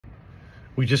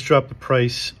We just dropped the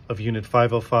price of unit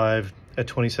 505 at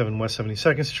 27 West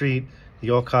 72nd Street, the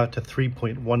Alcott, to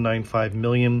 $3.195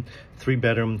 million,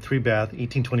 3-bedroom, 3-bath,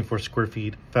 1824 square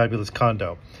feet, fabulous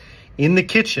condo. In the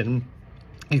kitchen,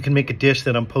 you can make a dish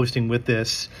that I'm posting with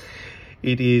this.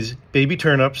 It is baby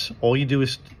turnips. All you do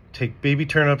is take baby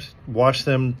turnips, wash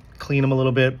them, clean them a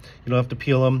little bit. You don't have to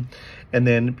peel them. And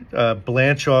then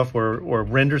blanch off or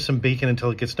render some bacon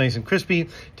until it gets nice and crispy.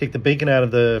 Take the bacon out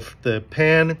of the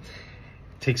pan.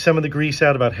 Take some of the grease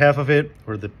out, about half of it,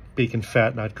 or the bacon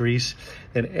fat, not grease.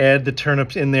 Then add the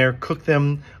turnips in there. Cook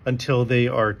them until they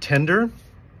are tender.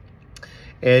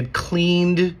 Add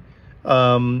cleaned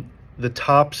the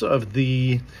tops of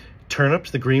the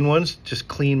turnips, the green ones. Just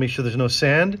clean, make sure there's no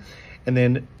sand. And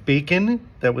then bacon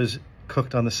that was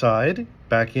cooked on the side,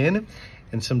 back in,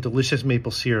 and some delicious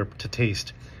maple syrup to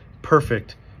taste.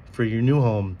 Perfect for your new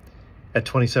home at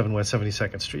 27 West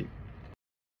 72nd Street.